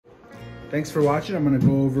Thanks for watching. I'm gonna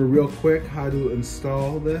go over real quick how to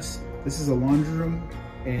install this. This is a laundry room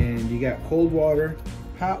and you got cold water,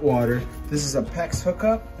 hot water. This is a PEX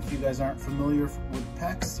hookup. If you guys aren't familiar with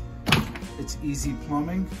PEX, it's easy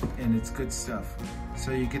plumbing and it's good stuff.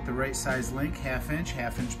 So you get the right size link, half inch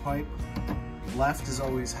pipe. Left is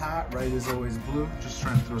always hot, right is always blue. Just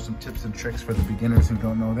trying to throw some tips and tricks for the beginners who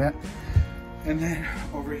don't know that. And then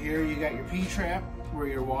over here you got your P-trap where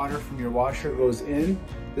your water from your washer goes in.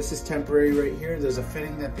 This is temporary right here. There's a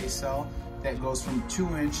fitting that they sell that goes from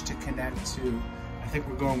 2-inch to connect to, I think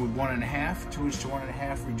we're going with 1.5, 2-inch to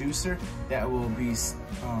 1.5 reducer. That will be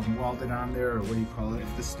welded on there, or what do you call it?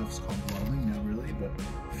 If this stuff's called welding, not really, but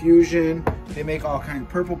fusion. They make all kinds of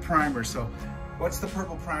purple primer. So what's the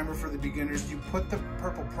purple primer for the beginners? You put the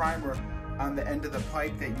purple primer on the end of the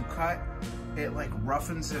pipe that you cut. It like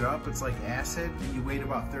roughens it up. It's like acid, and you wait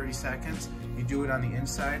about 30 seconds. You do it on the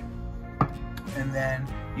inside, and then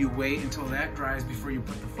you wait until that dries before you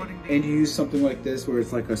put the footing down. And you use something like this where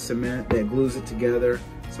it's like a cement that glues it together.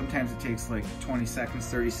 Sometimes it takes like 20 seconds,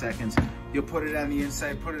 30 seconds. You'll put it on the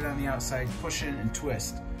inside, put it on the outside, push in and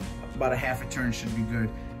twist. About a half a turn should be good.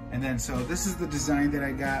 And then, so this is the design that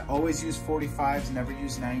I got. Always use 45s, never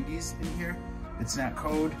use 90s in here. It's not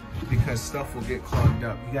code because stuff will get clogged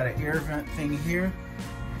up. You got an air vent thing here.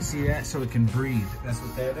 See that? So it can breathe. That's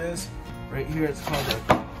what that is. Right here, it's called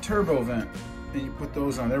a turbo vent. And you put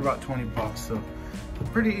those on. They're about 20 bucks. So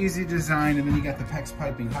pretty easy design. And then you got the PEX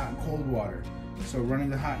piping, hot and cold water. So running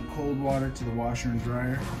the hot and cold water to the washer and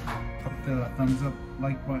dryer. Up the thumbs up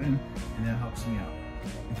like button, and that helps me out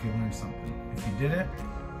if you learned something. If you did it,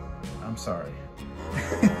 I'm sorry.